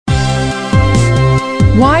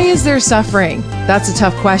Why is there suffering? That's a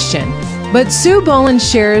tough question. But Sue Boland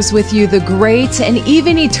shares with you the great and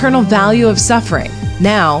even eternal value of suffering.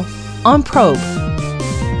 Now, on Probe.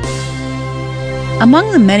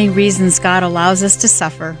 Among the many reasons God allows us to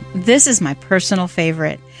suffer, this is my personal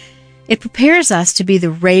favorite. It prepares us to be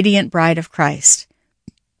the radiant bride of Christ.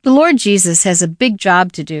 The Lord Jesus has a big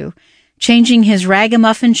job to do, changing his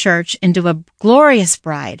ragamuffin church into a glorious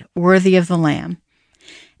bride worthy of the Lamb.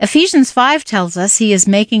 Ephesians 5 tells us he is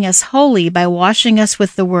making us holy by washing us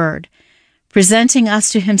with the Word, presenting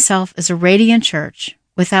us to himself as a radiant church,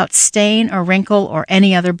 without stain or wrinkle or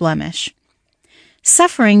any other blemish.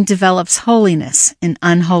 Suffering develops holiness in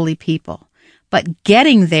unholy people, but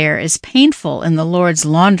getting there is painful in the Lord's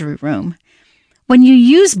laundry room. When you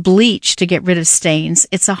use bleach to get rid of stains,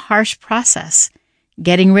 it's a harsh process.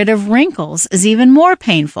 Getting rid of wrinkles is even more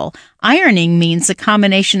painful. Ironing means a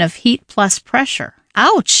combination of heat plus pressure.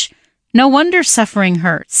 Ouch! No wonder suffering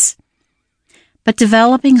hurts. But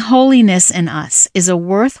developing holiness in us is a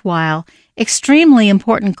worthwhile, extremely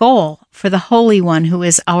important goal for the Holy One who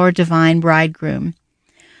is our divine bridegroom.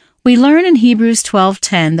 We learn in Hebrews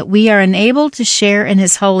 12:10 that we are enabled to share in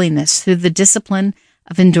his holiness through the discipline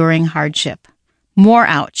of enduring hardship. More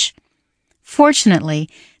ouch. Fortunately,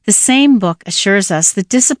 the same book assures us that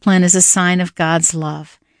discipline is a sign of God's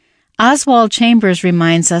love. Oswald Chambers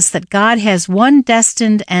reminds us that God has one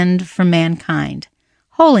destined end for mankind: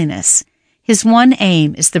 holiness. His one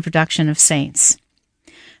aim is the production of saints.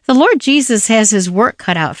 The Lord Jesus has his work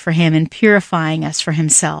cut out for him in purifying us for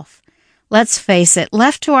himself. Let's face it,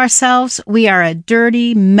 left to ourselves, we are a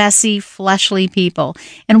dirty, messy, fleshly people,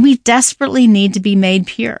 and we desperately need to be made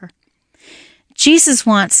pure. Jesus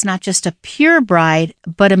wants not just a pure bride,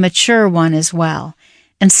 but a mature one as well.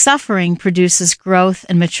 And suffering produces growth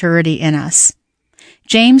and maturity in us.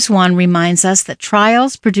 James 1 reminds us that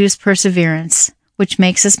trials produce perseverance, which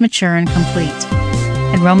makes us mature and complete.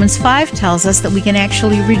 And Romans 5 tells us that we can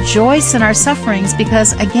actually rejoice in our sufferings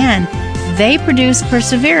because, again, they produce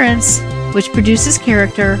perseverance, which produces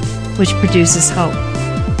character, which produces hope.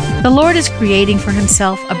 The Lord is creating for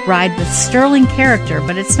himself a bride with sterling character,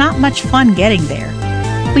 but it's not much fun getting there.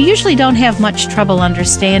 We usually don't have much trouble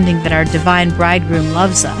understanding that our divine bridegroom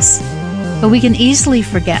loves us, but we can easily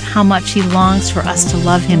forget how much he longs for us to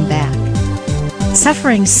love him back.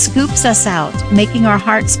 Suffering scoops us out, making our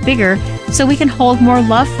hearts bigger so we can hold more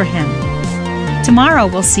love for him. Tomorrow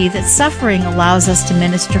we'll see that suffering allows us to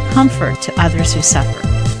minister comfort to others who suffer.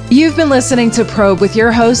 You've been listening to Probe with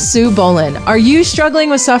your host, Sue Boland. Are you struggling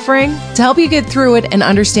with suffering? To help you get through it and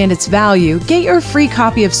understand its value, get your free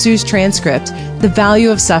copy of Sue's transcript, The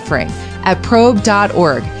Value of Suffering, at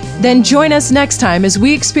probe.org. Then join us next time as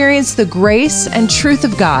we experience the grace and truth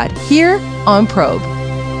of God here on Probe.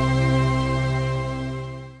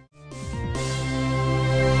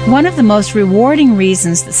 One of the most rewarding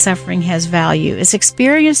reasons that suffering has value is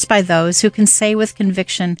experienced by those who can say with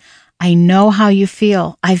conviction, I know how you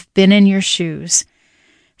feel. I've been in your shoes.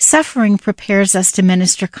 Suffering prepares us to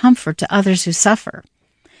minister comfort to others who suffer.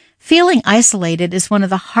 Feeling isolated is one of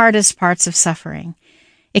the hardest parts of suffering.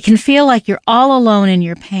 It can feel like you're all alone in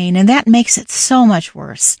your pain, and that makes it so much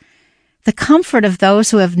worse. The comfort of those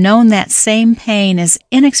who have known that same pain is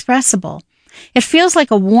inexpressible. It feels like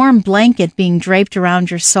a warm blanket being draped around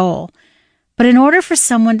your soul. But in order for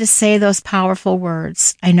someone to say those powerful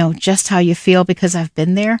words, I know just how you feel because I've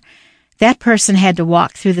been there, that person had to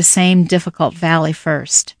walk through the same difficult valley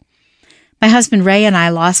first. My husband Ray and I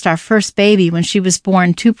lost our first baby when she was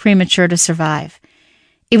born too premature to survive.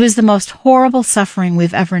 It was the most horrible suffering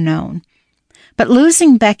we've ever known. But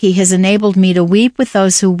losing Becky has enabled me to weep with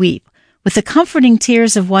those who weep, with the comforting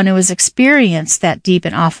tears of one who has experienced that deep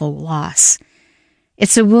and awful loss.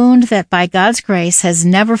 It's a wound that by God's grace has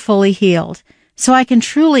never fully healed, so I can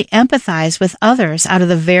truly empathize with others out of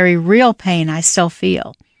the very real pain I still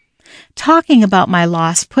feel. Talking about my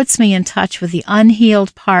loss puts me in touch with the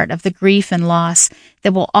unhealed part of the grief and loss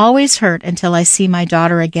that will always hurt until I see my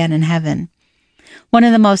daughter again in heaven. One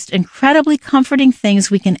of the most incredibly comforting things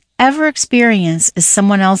we can ever experience is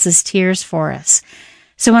someone else's tears for us.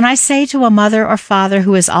 So when I say to a mother or father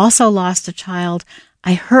who has also lost a child,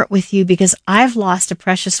 I hurt with you because I've lost a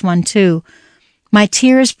precious one too, my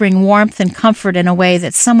tears bring warmth and comfort in a way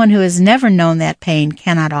that someone who has never known that pain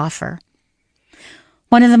cannot offer.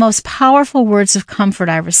 One of the most powerful words of comfort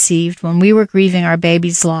I received when we were grieving our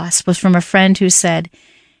baby's loss was from a friend who said,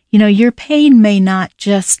 your pain may not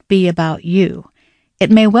just be about you.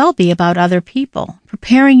 It may well be about other people,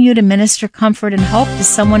 preparing you to minister comfort and hope to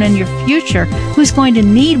someone in your future who's going to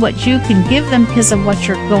need what you can give them because of what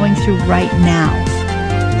you're going through right now.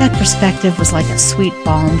 That perspective was like a sweet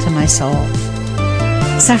balm to my soul.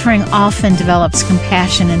 Suffering often develops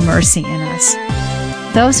compassion and mercy in us.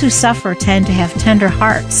 Those who suffer tend to have tender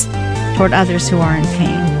hearts toward others who are in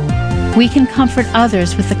pain. We can comfort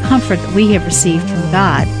others with the comfort that we have received from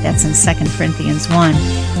God. That's in 2 Corinthians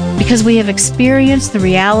 1. Because we have experienced the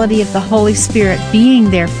reality of the Holy Spirit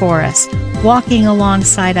being there for us, walking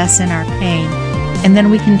alongside us in our pain, and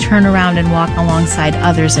then we can turn around and walk alongside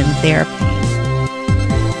others in their pain.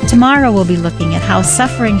 Tomorrow we'll be looking at how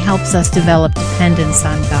suffering helps us develop dependence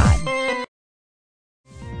on God.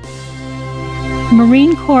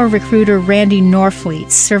 Marine Corps recruiter Randy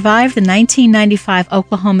Norfleet survived the 1995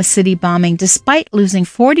 Oklahoma City bombing despite losing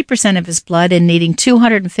 40% of his blood and needing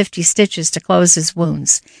 250 stitches to close his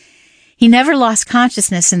wounds. He never lost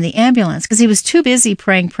consciousness in the ambulance because he was too busy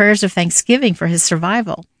praying prayers of thanksgiving for his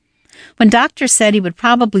survival. When doctors said he would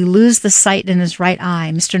probably lose the sight in his right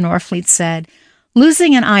eye, Mr. Norfleet said,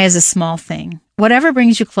 "Losing an eye is a small thing. Whatever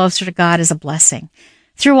brings you closer to God is a blessing.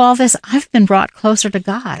 Through all this, I've been brought closer to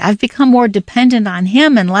God. I've become more dependent on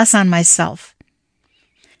Him and less on myself."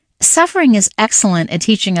 Suffering is excellent at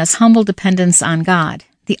teaching us humble dependence on God,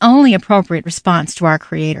 the only appropriate response to our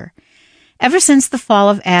Creator. Ever since the fall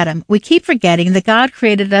of Adam, we keep forgetting that God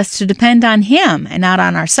created us to depend on Him and not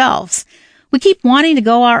on ourselves. We keep wanting to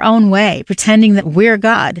go our own way, pretending that we're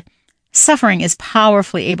God. Suffering is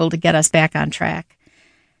powerfully able to get us back on track.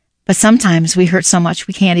 But sometimes we hurt so much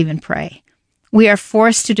we can't even pray. We are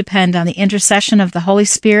forced to depend on the intercession of the Holy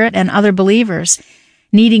Spirit and other believers,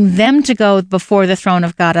 needing them to go before the throne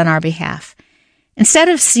of God on our behalf. Instead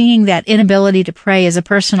of seeing that inability to pray as a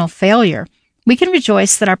personal failure, we can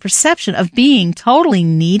rejoice that our perception of being totally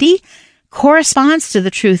needy corresponds to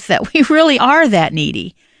the truth that we really are that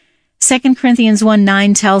needy. 2 Corinthians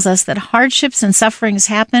 1:9 tells us that hardships and sufferings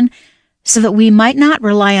happen so that we might not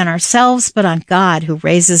rely on ourselves but on God who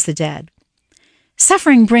raises the dead.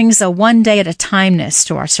 Suffering brings a one-day-at-a-timeness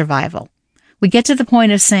to our survival. We get to the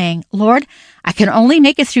point of saying, "Lord, I can only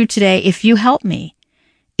make it through today if you help me,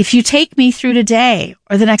 if you take me through today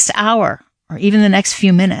or the next hour or even the next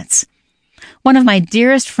few minutes." One of my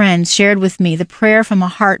dearest friends shared with me the prayer from a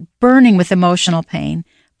heart burning with emotional pain.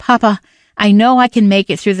 "Papa, I know I can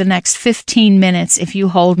make it through the next 15 minutes if you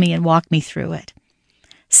hold me and walk me through it."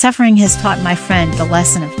 Suffering has taught my friend the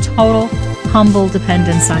lesson of total, humble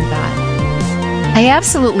dependence on God. I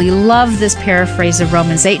absolutely love this paraphrase of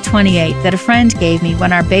Romans 8:28 that a friend gave me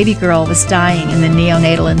when our baby girl was dying in the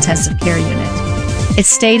neonatal intensive care unit. It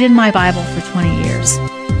stayed in my Bible for 20 years.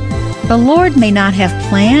 "The Lord may not have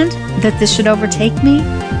planned that this should overtake me,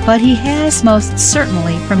 but He has most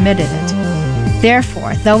certainly permitted it.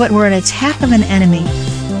 Therefore, though it were an attack of an enemy,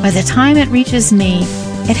 by the time it reaches me,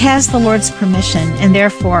 it has the Lord's permission, and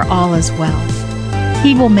therefore all is well.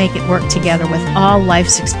 He will make it work together with all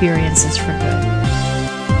life's experiences for good."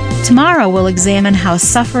 Tomorrow we'll examine how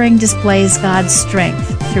suffering displays God's strength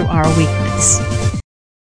through our weakness.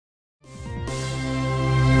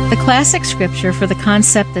 The classic scripture for the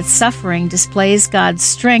concept that suffering displays God's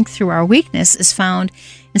strength through our weakness is found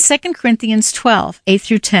in 2 Corinthians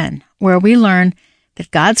 12:8-10, where we learn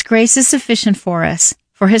that God's grace is sufficient for us,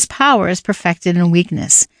 for His power is perfected in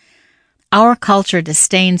weakness. Our culture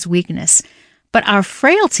disdains weakness, but our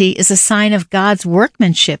frailty is a sign of God's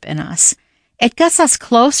workmanship in us. It gets us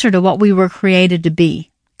closer to what we were created to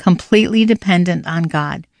be, completely dependent on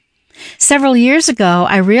God. Several years ago,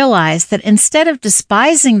 I realized that instead of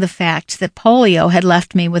despising the fact that polio had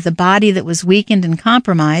left me with a body that was weakened and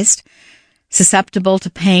compromised, susceptible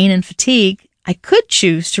to pain and fatigue, I could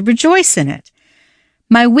choose to rejoice in it.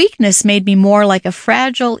 My weakness made me more like a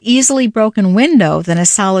fragile, easily broken window than a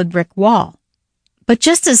solid brick wall. But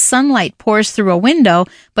just as sunlight pours through a window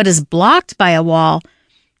but is blocked by a wall,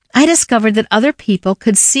 I discovered that other people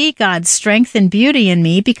could see God's strength and beauty in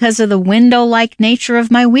me because of the window-like nature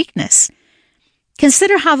of my weakness.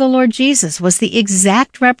 Consider how the Lord Jesus was the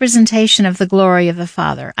exact representation of the glory of the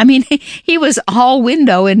Father. I mean, He was all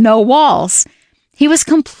window and no walls. He was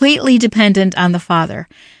completely dependent on the Father,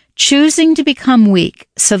 choosing to become weak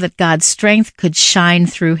so that God's strength could shine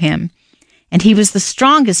through Him. And He was the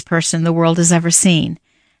strongest person the world has ever seen,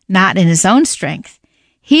 not in His own strength.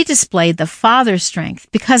 He displayed the Father's strength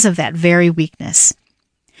because of that very weakness.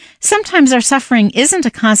 Sometimes our suffering isn't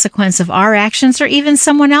a consequence of our actions or even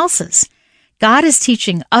someone else's. God is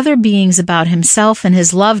teaching other beings about Himself and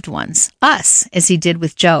His loved ones, us, as He did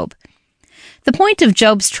with Job. The point of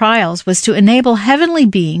Job's trials was to enable heavenly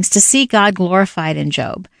beings to see God glorified in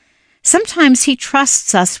Job. Sometimes He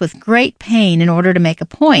trusts us with great pain in order to make a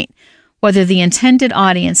point, whether the intended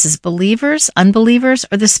audience is believers, unbelievers,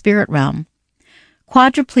 or the spirit realm.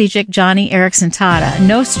 Quadriplegic Johnny Erickson Tada,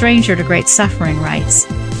 no stranger to great suffering, writes,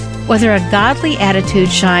 Whether a godly attitude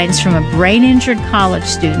shines from a brain-injured college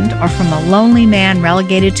student or from a lonely man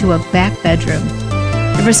relegated to a back bedroom,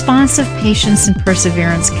 the response of patience and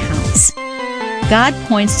perseverance counts. God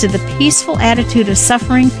points to the peaceful attitude of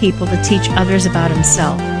suffering people to teach others about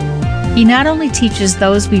Himself. He not only teaches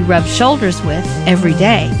those we rub shoulders with every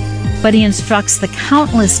day, but He instructs the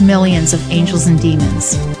countless millions of angels and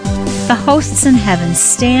demons. The hosts in heaven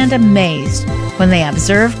stand amazed when they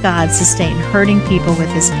observe God sustain hurting people with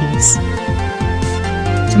His peace.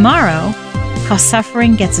 Tomorrow, how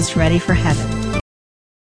suffering gets us ready for heaven.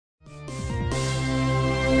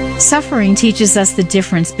 Suffering teaches us the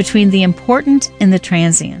difference between the important and the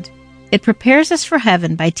transient. It prepares us for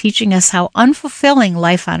heaven by teaching us how unfulfilling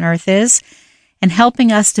life on earth is and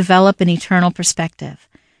helping us develop an eternal perspective.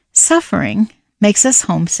 Suffering makes us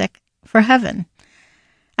homesick for heaven.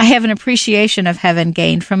 I have an appreciation of heaven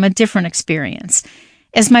gained from a different experience.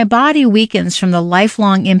 As my body weakens from the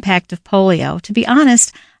lifelong impact of polio, to be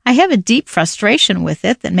honest, I have a deep frustration with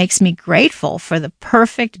it that makes me grateful for the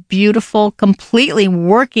perfect, beautiful, completely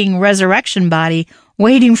working resurrection body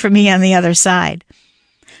waiting for me on the other side.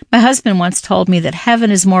 My husband once told me that heaven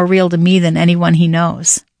is more real to me than anyone he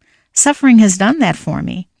knows. Suffering has done that for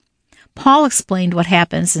me. Paul explained what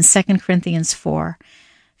happens in 2 Corinthians 4.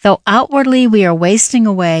 Though outwardly we are wasting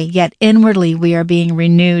away, yet inwardly we are being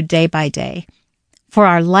renewed day by day. For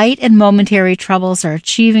our light and momentary troubles are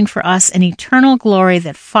achieving for us an eternal glory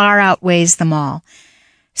that far outweighs them all.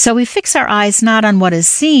 So we fix our eyes not on what is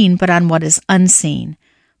seen, but on what is unseen.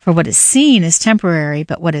 For what is seen is temporary,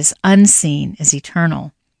 but what is unseen is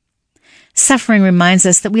eternal. Suffering reminds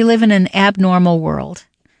us that we live in an abnormal world.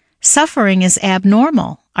 Suffering is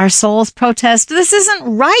abnormal. Our souls protest, "This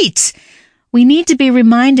isn't right!" We need to be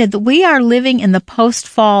reminded that we are living in the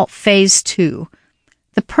post-fall phase 2.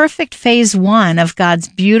 The perfect phase 1 of God's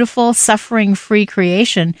beautiful, suffering-free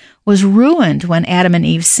creation was ruined when Adam and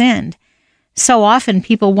Eve sinned. So often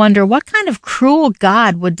people wonder what kind of cruel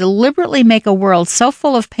God would deliberately make a world so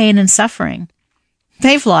full of pain and suffering.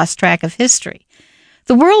 They've lost track of history.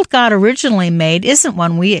 The world God originally made isn't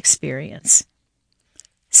one we experience.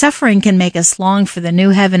 Suffering can make us long for the new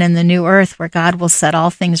heaven and the new earth where God will set all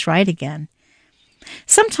things right again.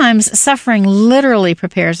 Sometimes suffering literally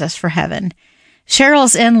prepares us for heaven.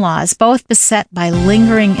 Cheryl's in-laws, both beset by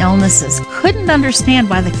lingering illnesses, couldn't understand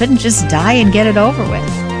why they couldn't just die and get it over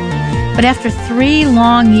with. But after 3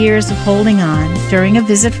 long years of holding on, during a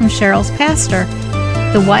visit from Cheryl's pastor,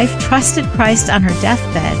 the wife trusted Christ on her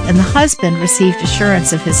deathbed, and the husband received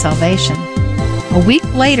assurance of his salvation. A week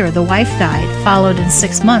later, the wife died, followed in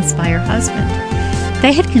 6 months by her husband.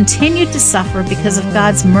 They had continued to suffer because of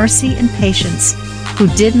God's mercy and patience, who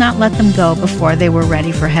did not let them go before they were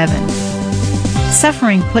ready for heaven.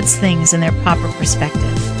 Suffering puts things in their proper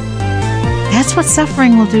perspective. That's what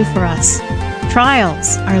suffering will do for us.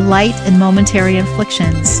 Trials are light and momentary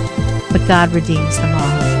afflictions, but God redeems them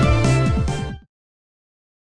all.